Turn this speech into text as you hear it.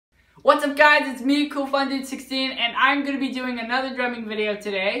What's up guys, it's me, CoolFunDude16, and I'm going to be doing another drumming video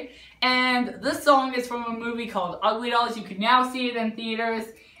today. And this song is from a movie called Uglydolls. You can now see it in theaters.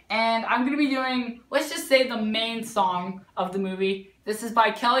 And I'm going to be doing, let's just say, the main song of the movie. This is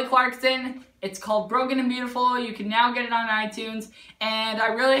by Clarkson. It's called Broken and Beautiful. You can now get it on iTunes. And I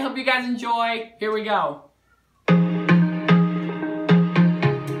really hope you guys enjoy. Here we go.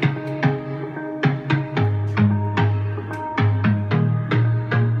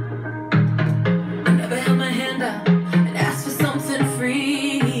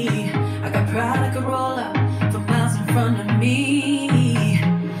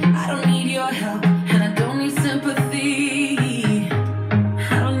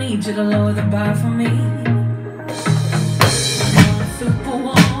 To lower the bar for me. I'm a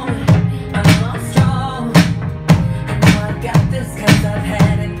superwoman.